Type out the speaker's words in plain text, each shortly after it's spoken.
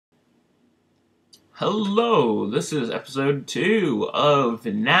Hello, this is episode 2 of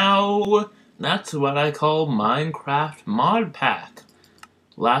Now That's What I Call Minecraft Mod Pack.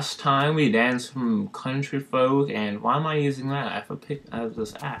 Last time we danced from Country Folk, and why am I using that? I have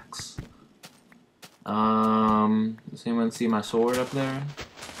this axe. Does anyone see my sword up there?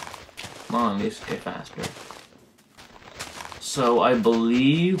 Come on, at least get faster. So I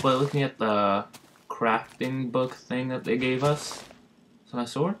believe by looking at the crafting book thing that they gave us, is that my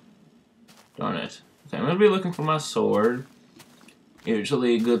sword? Darn it. Okay, I'm gonna be looking for my sword.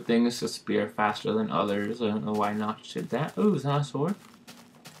 Usually a good thing is to spear faster than others. I don't know why not did that. Ooh, is that my sword?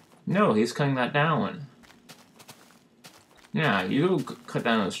 No, he's cutting that down. Yeah, you go cut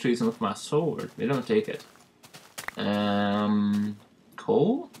down those trees and look for my sword. They don't take it.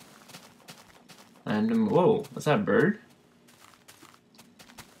 Coal? And, whoa, what's that bird?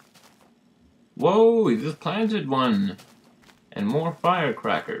 Whoa, he just planted one! And more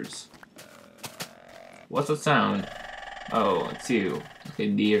firecrackers. What's the sound? Oh, it's you. Like a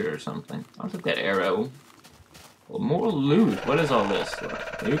deer or something. I'll take that arrow. Well, more loot. What is all this?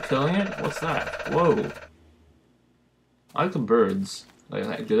 Are you killing it? What's that? Whoa. I like the birds.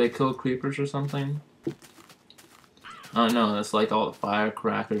 Like, do they kill creepers or something? Oh no, that's like all the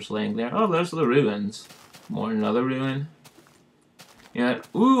firecrackers laying there. Oh, there's the ruins. More another ruin. Yeah.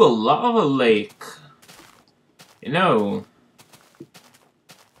 Ooh, a lava lake. You know.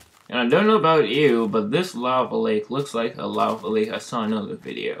 And I don't know about you, but this lava lake looks like a lava lake I saw in another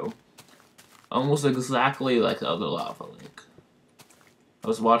video. Almost exactly like the other lava lake. I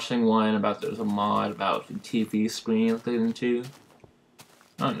was watching one about there's a mod about a TV screen looking into.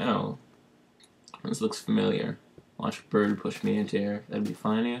 I don't know. This looks familiar. Watch a bird push me into air. That'd be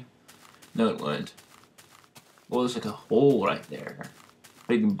funny. No, it wouldn't. Well, there's like a hole right there.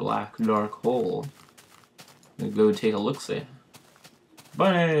 Big black dark hole. I'm gonna go take a look-see.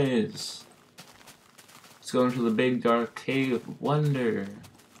 Bunnies! Let's go into the big dark cave of wonder.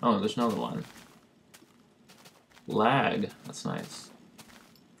 Oh, there's another one. Lag. That's nice.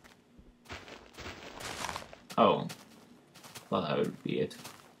 Oh. Well, that would be it.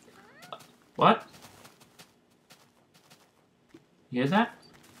 What? You hear that?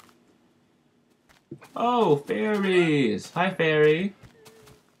 Oh, fairies! Hi, fairy.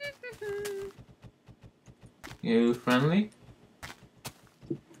 You friendly?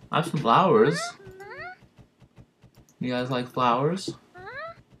 I have some flowers. You guys like flowers?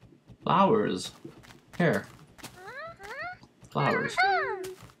 Flowers. Here. Flowers.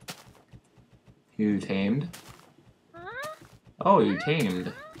 You tamed? Oh, you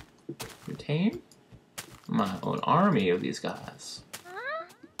tamed. You tamed? My own army of these guys.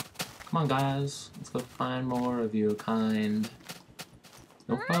 Come on, guys. Let's go find more of your kind.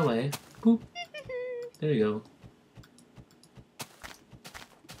 Don't fly away. Boop. There you go.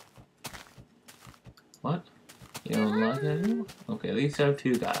 What? You don't like that anymore? Okay, at least I have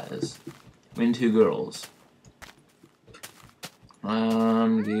two guys. I mean, two girls.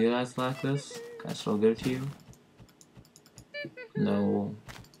 Do you guys like this? Can I still give it to you? No.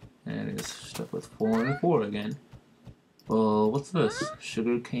 And I guess stuck with 4 and 4 again. Well, what's this?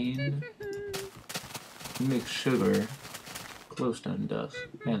 Sugar cane? You make sugar. Glowstone dust.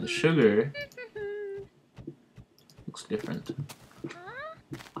 Man, the sugar looks different.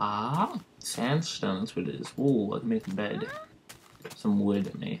 Ah, sandstone, that's what it is. Ooh, I can make a bed. Some wood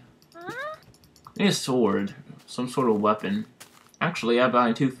in me. I need a sword. Some sort of weapon. Actually, I have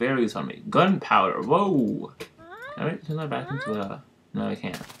behind 2 fairies on me. Gunpowder, whoa! Can I turn that back into a... No, I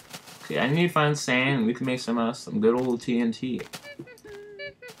can't. Okay, I need to find sand, and we can make some good old TNT.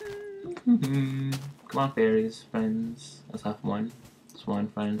 Come on, fairies, friends. Let's have one. Just one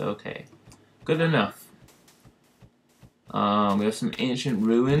friend, okay. Good enough. We have some ancient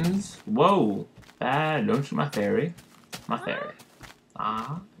ruins. Whoa! Bad. Don't shoot my fairy. My fairy.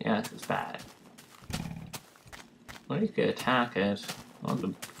 Ah, yeah, this is bad. Well, you could attack it. I want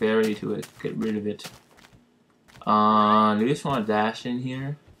the fairy to get rid of it. Do you just want to dash in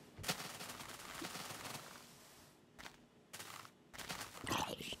here?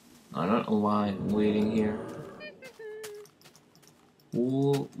 I don't know why I'm waiting here.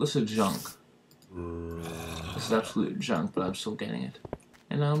 Ooh, this is junk. This is absolute junk, but I'm still getting it.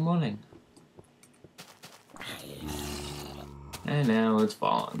 And now I'm running. And now it's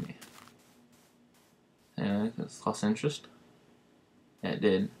following me. And it's lost interest. Yeah, it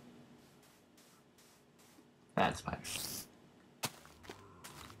did. Bad spider.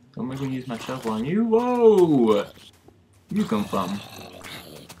 Don't make me use my shovel on you. Whoa! You come from?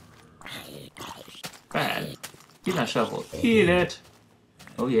 Bad. Get my shovel. Eat it!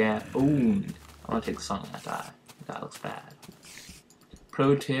 Oh yeah. Ooh. I want to take the song when I die. That looks bad.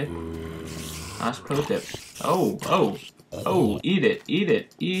 pro tip. Last pro tip. Oh, oh, oh, eat it, eat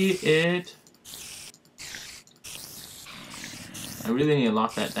it, eat it. I really need to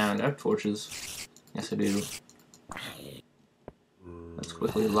lock that down. Do I have torches? Yes, I do. Let's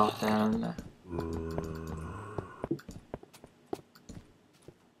quickly lock down that.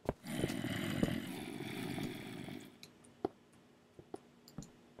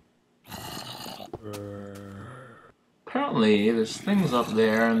 Apparently, there's things up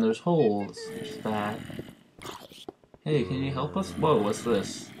there and there's holes. There's that. Hey, can you help us? Whoa, what's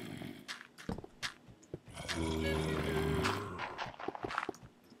this?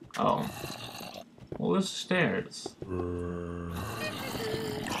 Oh. Well, there's stairs.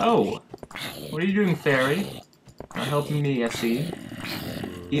 Oh! What are you doing, fairy? Not helping me, I see.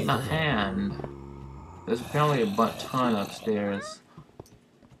 Eat my hand. There's apparently a ton upstairs.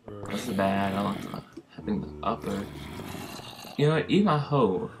 This is bad. I don't like having the upper. You know what? Eat my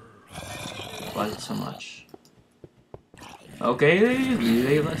hoe. I like it so much. Okay,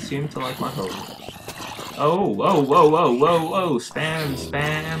 they seem to like my hoe. Oh, whoa, whoa, whoa, whoa, whoa. Spam,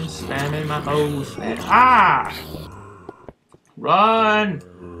 spam, spamming my hoe. Spam. Ah! Run!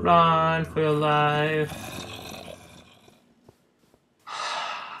 Run for your life.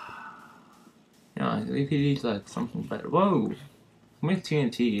 You know, you could eat like something better. Whoa! Make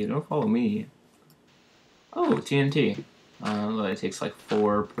TNT. Don't follow me. Oh, TNT. It takes like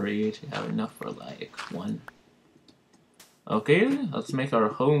 4 per each. You have enough for like 1. Okay, let's make our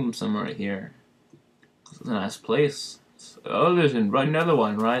home somewhere here. This is a nice place. Oh, there's another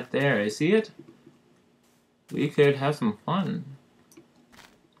one right there. You see it? We could have some fun.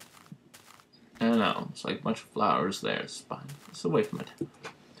 I don't know. It's like a bunch of flowers there. It's fine. Let's away from it.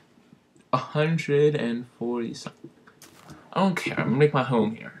 140 something. I don't care. I'm gonna make my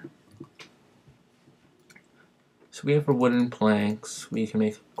home here. So we have our wooden planks. We can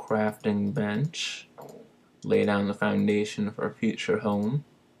make a crafting bench. Lay down the foundation of our future home.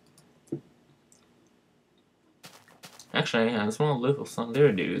 Actually, I just want to live with some of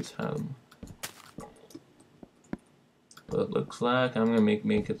their dudes' home. But it looks like I'm gonna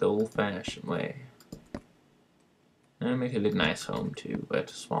make it the old-fashioned way. And make it a nice home too,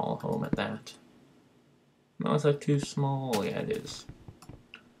 but a small home at that. No, it's like too small. Yeah, it is.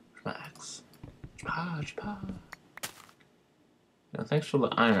 Relax. Now, thanks for the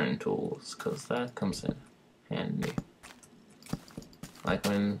iron tools, because that comes in handy. Like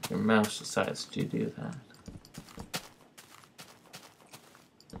when your mouse decides to do that.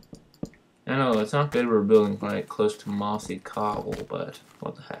 I know, it's not good we're building right close to mossy cobble, but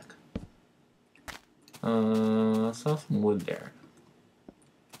what the heck. I saw some wood there.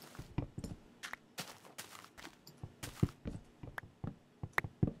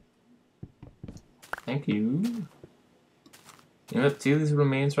 Thank you. You know what? See these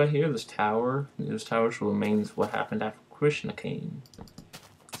remains right here? This tower? This tower remains what happened after Krishna came.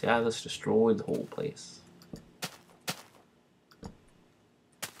 See how this destroyed the whole place.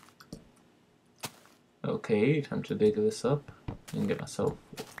 Okay, time to dig this up and get myself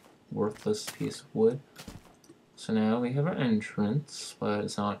a worthless piece of wood. So now we have our entrance, but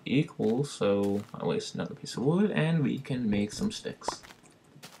it's not equal, so I waste another piece of wood and we can make some sticks.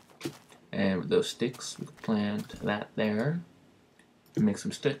 And with those sticks, we can plant that there and make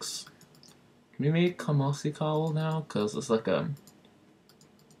some sticks. Can we make a mossy cobble now? Because it's like a...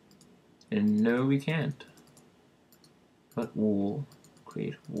 And no, we can't. But wool.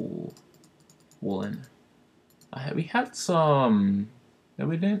 Create wool. Woolen. We had some... No,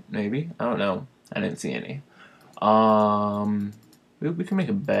 we didn't? Maybe? I don't know. I didn't see any. We can make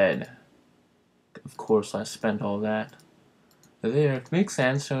a bed. Of course, I spent all that. There, to make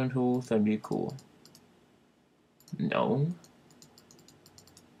sandstone tools, that'd be cool. No.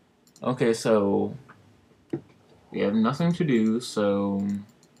 Okay, so we have nothing to do, so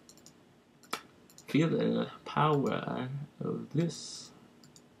feel the power of this.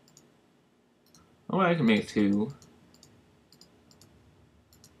 Oh, I can make 2.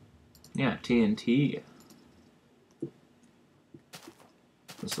 Yeah, TNT.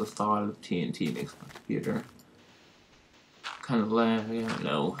 Just the thought of TNT makes my computer kind of lag. I don't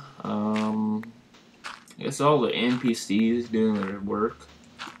know. I guess all the NPCs doing their work,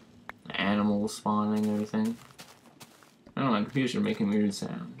 the animals spawning, everything. I don't know, my computer's making weird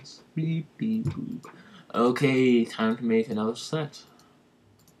sounds. Beep, beep, boop. Okay, time to make another set.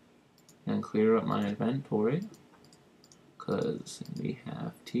 And clear up my inventory. Because we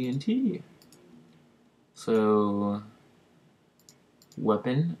have TNT. So,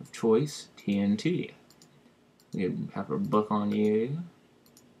 weapon of choice, TNT. We have a book on you.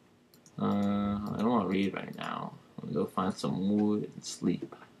 I don't want to read right now. I'm gonna go find some wood and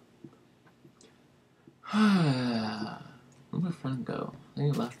sleep. Where'd my friend go? I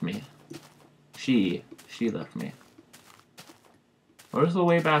think he left me. She left me. Where's the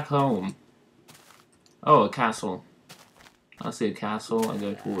way back home? Oh, a castle. I see a castle, I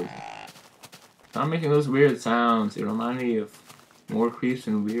go towards it. Stop making those weird sounds. It remind me of more creeps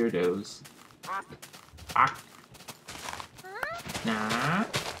and weirdos. Ah. Nah.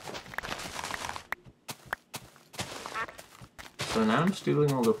 So now I'm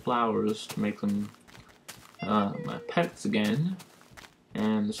stealing all the flowers to make them my pets again.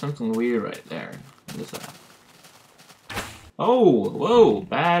 And there's something weird right there. What is that? Oh, whoa,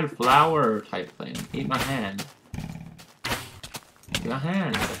 bad flower type thing. Eat my hand. Eat my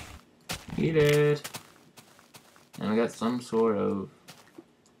hand. Eat it. And I got some sort of,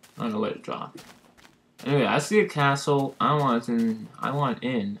 I don't know what it dropped. Anyway, I see a castle. I want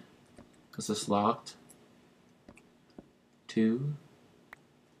in. Is this locked? 2.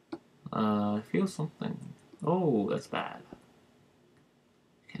 I feel something. Oh, that's bad.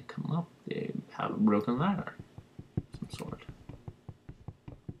 Can't come up. They have a broken ladder. Some sort.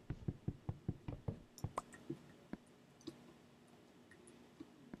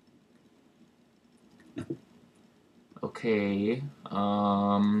 Okay.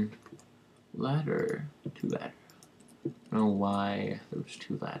 Ladder. 2 ladder. I don't know why there was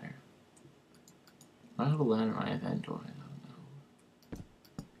 2 ladder. I don't have a ladder in my inventory. I don't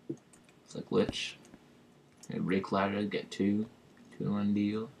know. It's like glitch. A break ladder, get 2 in 1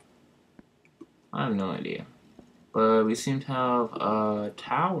 deal. I have no idea. But we seem to have a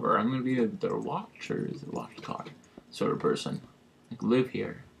tower. I'm gonna be their watchers, watchtower sort of person. Like live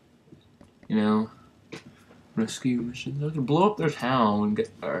here. You know, rescue missions. I can blow up their town and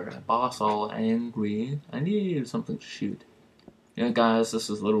get our boss all angry. I need something to shoot. Yeah, guys, this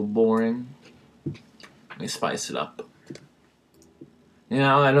is a little boring. Let me spice it up. You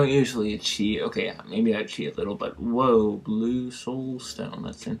know, I don't usually cheat. Okay, yeah, maybe I cheat a little, but whoa, blue soul stone.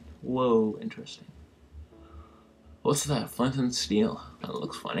 That's in. Whoa, interesting. What's that? Flint and steel. That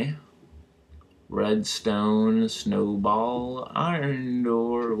looks funny. Redstone, snowball, iron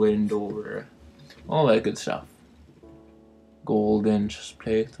door, wind door. All that good stuff. Golden chest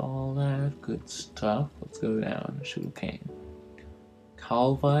plate, all that good stuff. Let's go down. Sugar cane.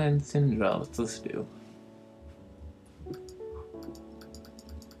 Calva and Syndra. What's this do?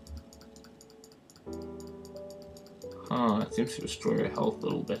 Huh, it seems to restore your health a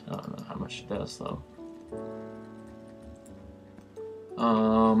little bit. I don't know how much it does though.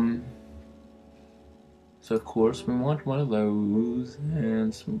 So of course we want one of those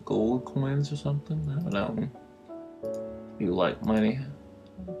and some gold coins or something. I don't know. You like money?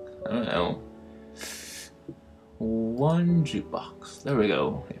 I don't know. 1 jukebox. There we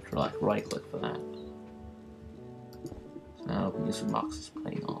go. You have to like right click for that. So now the music box is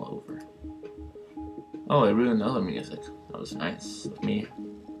playing all over. Oh, I ruined the other music. That was nice of me.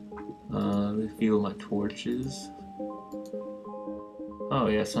 Refuel my torches. Oh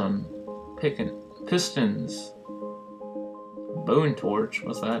yes, I'm picking pistons. Bone torch.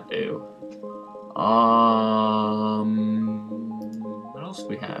 What's that do? What else do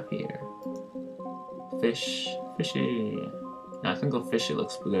we have here? Fishy. No, I think the fishy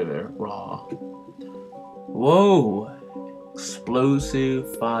looks better raw. Whoa!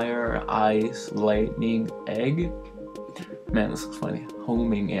 Explosive, fire, ice, lightning, egg. Man, this looks funny.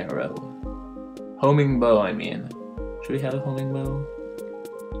 Homing arrow. Homing bow, I mean. Should we have a homing bow?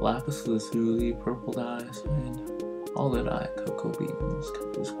 Lapis lazuli, purple dye, and all the dye, cocoa beans,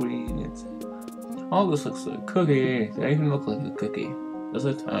 cactus green, it's all this looks like a cookie. Does that even look like a cookie? Does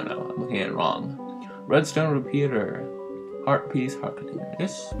it? I don't know, I'm looking at it wrong. Redstone repeater. Heart piece, heart container. I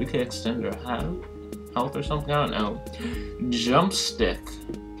guess we could extend our health or something, I don't know. Jump stick.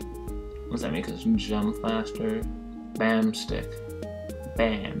 What does that make us jump faster? Bam stick.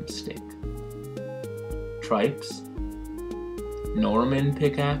 Bam stick. Tripes. Norman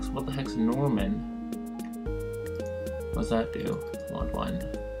pickaxe? What the heck's Norman? What's that do? Want one.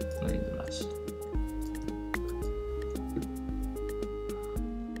 I need the rest.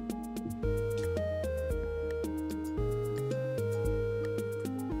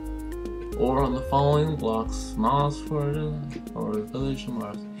 Or on the following blocks, Mars for village of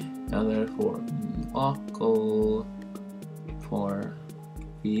Mars. Now therefore, buckle for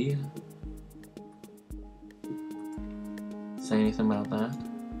B. Say anything about that?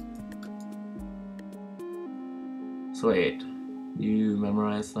 So wait, you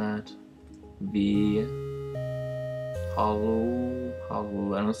memorize that? V. Hollow. I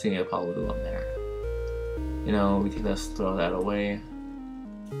don't see any Hollow on there. You know, we can just throw that away.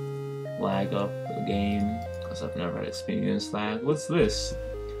 Lag up the game. because I've never experienced that. What's this?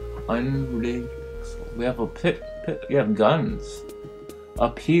 Unrigged. We have a pit. We have guns. A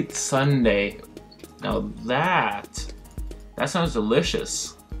Pete Sunday. Now that sounds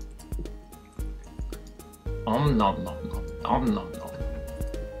delicious. Nom nom nom nom nom.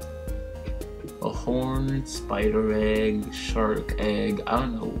 A horn, spider egg, shark egg. I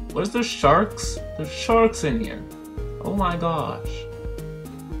don't know. What is there? Sharks? There's sharks in here. Oh my gosh.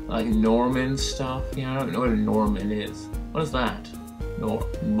 Like Norman stuff. Yeah, I don't know what a Norman is. What is that? I don't know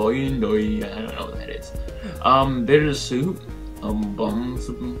what that is. Bitter soup. Bumblebus.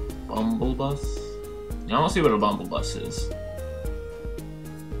 I want to see what a bumblebus is.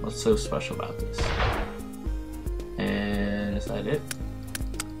 What's so special about this? And is that it?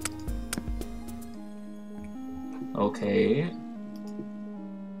 Okay.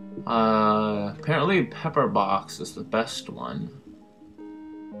 Apparently Pepper Box is the best one.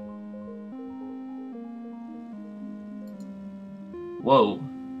 Whoa.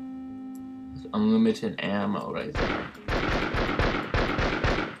 There's unlimited ammo right there.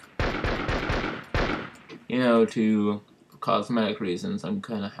 You know, for cosmetic reasons, I'm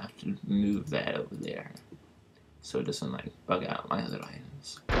gonna have to move that over there. So it doesn't, like, bug out my other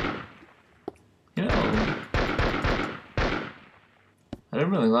items. You know, I don't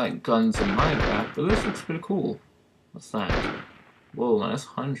really like guns in Minecraft, but this looks pretty cool. What's that? Whoa, minus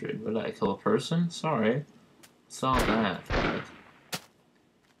 100. What, did I kill a person? Sorry. Saw that. But,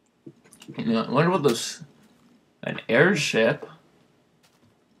 you know, I wonder what those... An airship?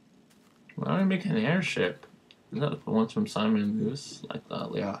 Why don't I make an airship? Is that the ones from Simon and Moose? Like the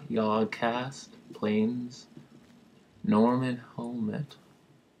Yogcast? Planes? Norman helmet.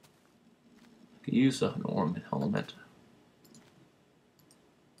 I could use a Norman helmet.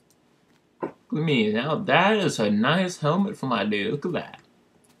 Look at me, now that is a nice helmet for my dude, look at that.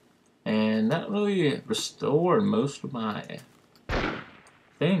 And that really restored most of my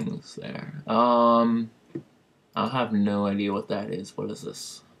things there. I have no idea what that is. What is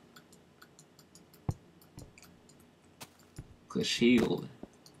this? The shield.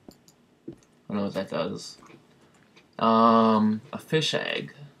 I don't know what that does. A fish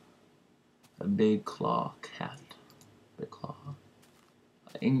egg. A big claw cat. Big claw.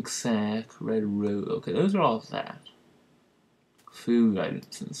 Ink sac, red rose. Okay, those are all that. Food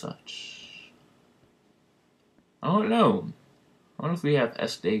items and such. I don't know. I wonder if we have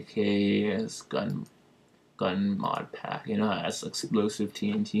SDK as gun mod pack. You know, as explosive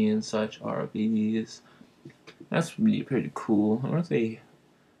TNT and such. RVs. That's really pretty cool. I wonder if they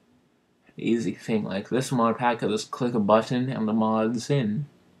easy thing like this mod pack. I just click a button and the mod's in.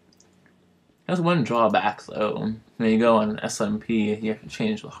 There's one drawback though. When you go on SMP, you have to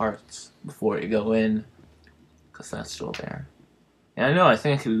change the hearts before you go in, because that's still there. And I know, I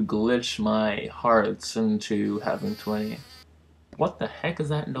think I could glitch my hearts into having 20. What the heck is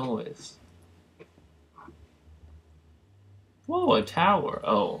that noise? Whoa, a tower.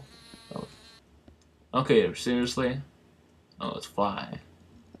 Oh. Okay, seriously? Oh, it's fly.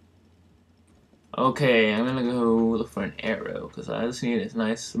 Okay, I'm gonna go look for an arrow, because I just need a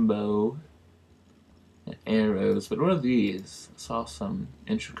nice bow. And arrows, but what are these? I saw some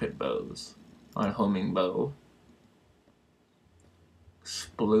intricate bows on a homing bow.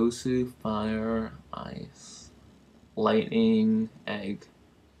 Explosive, fire, ice, lightning, egg.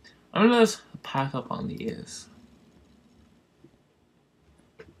 I'm gonna just pack up on these.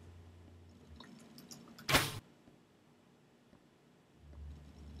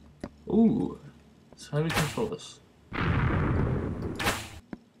 Ooh, so how do we control this?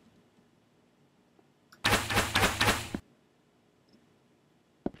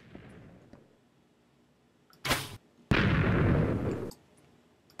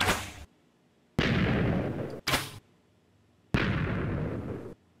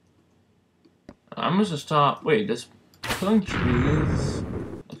 I'm gonna stop. Wait, does killing trees?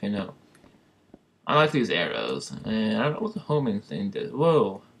 Okay, no. I like these arrows, and I don't know what the homing thing did.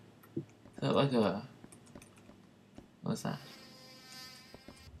 Whoa, is that like a? What's that?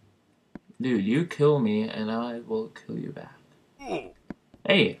 Dude, you kill me, and I will kill you back.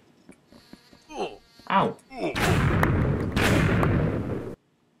 Hey! Ow!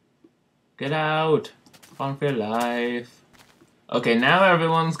 Get out! Fun for your life. Okay, now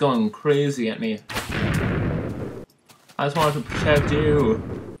everyone's going crazy at me. I just wanted to protect you.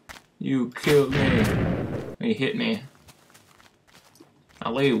 You killed me. You hit me. I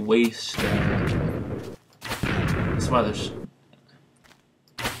lay waste there. That's why there's...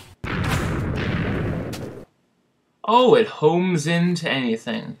 Oh, it homes into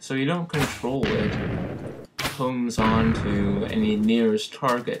anything. So you don't control it. It homes onto any nearest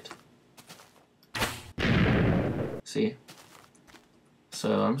target. See?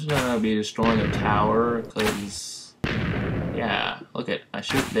 So I'm just gonna be destroying the tower, because, yeah, look at, I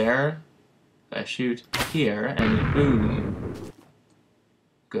shoot there, I shoot here, and boom.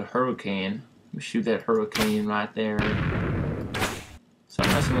 Good hurricane. Shoot that hurricane right there. Stop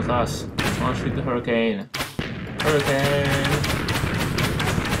messing with us. Just want to shoot the hurricane. Hurricane!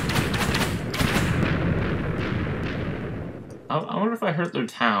 I wonder if I hurt their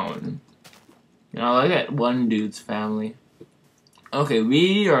town. You know, I got one dude's family. Okay,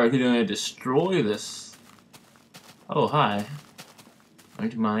 we are going to destroy this. Oh, hi.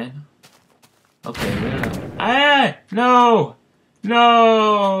 Don't you mind? Okay, we're gonna... Ah! No!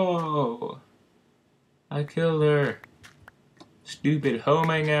 No! I killed her. Stupid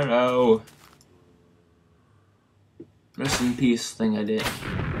homing arrow. Rest in peace thing I did.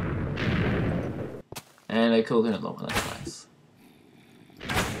 And I killed another one, that's nice.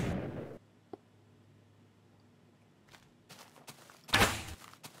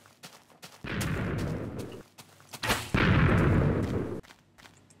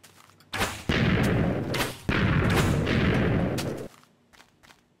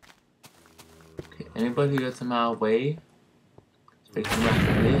 Anybody who gets a mile away, take them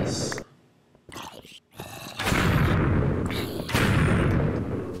back to this.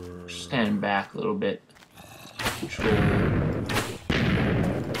 Stand back a little bit. Control.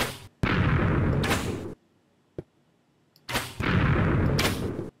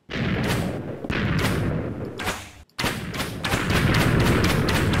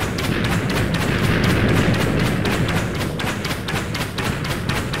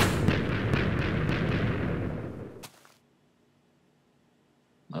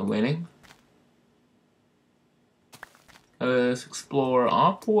 Am I winning? Let's explore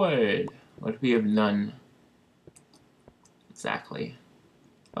upward. What we have done. Exactly.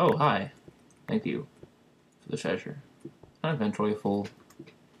 Oh, hi. Thank you for the treasure. My inventory full.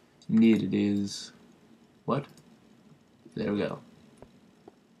 Indeed it is. What? There we go.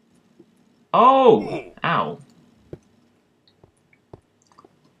 Oh! Ow.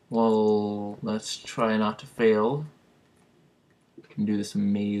 Well, let's try not to fail. Can do this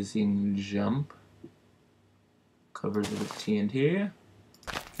amazing jump. Covered with TNT.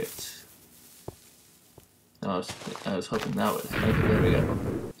 Hit. No, I was hoping that would. Okay, there we go.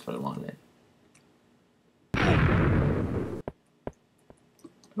 That's what I wanted.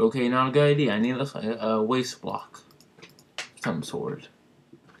 Okay, now a good idea. I need a waste block. Some sort.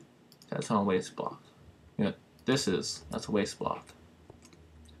 That's not a waste block. You know, that's a waste block.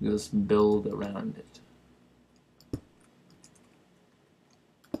 You just build around it.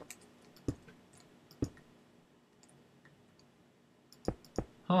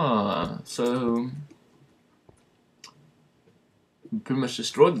 So we pretty much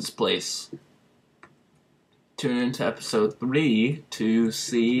destroyed this place. Tune into episode 3 to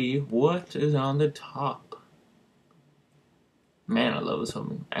see what is on the top. Man, I love this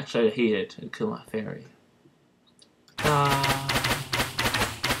home. Actually, I hate it. It'd kill my fairy. I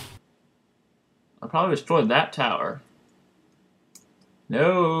probably destroyed that tower.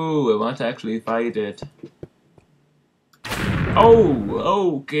 No, I want to actually fight it.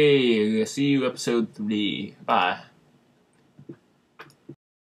 Oh, okay. See you episode 3. Bye.